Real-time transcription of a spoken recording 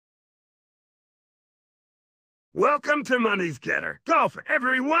Welcome to Money's Getter. Golf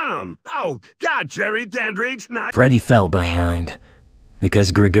every one of 'em. Oh, God, Jerry Dandridge, not... Freddy fell behind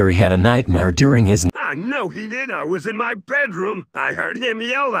because Gregory had a nightmare during his... I know he did. I was in my bedroom. I heard him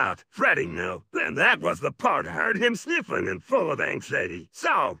yell out. Freddy knew. Then that was the part I heard him sniffling and full of anxiety.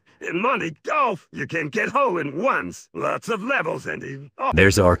 So, in Monty Golf, you can get hole in ones, lots of levels, and even... Oh.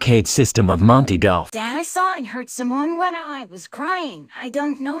 There's arcade system of Monty Golf. Dad, I saw and heard someone when I was crying. I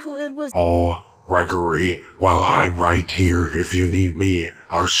don't know who it was. Oh, Gregory, well, I'm right here if you need me.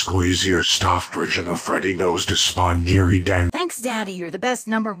 Our squeezier stuffed version of Freddy knows to spawn near you, Dan. Thanks, Daddy. You're the best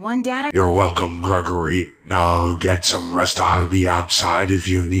 #1 dad. You're welcome, Gregory. Now get some rest. I'll be outside if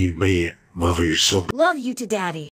you need me. Love you so. Love you to Daddy.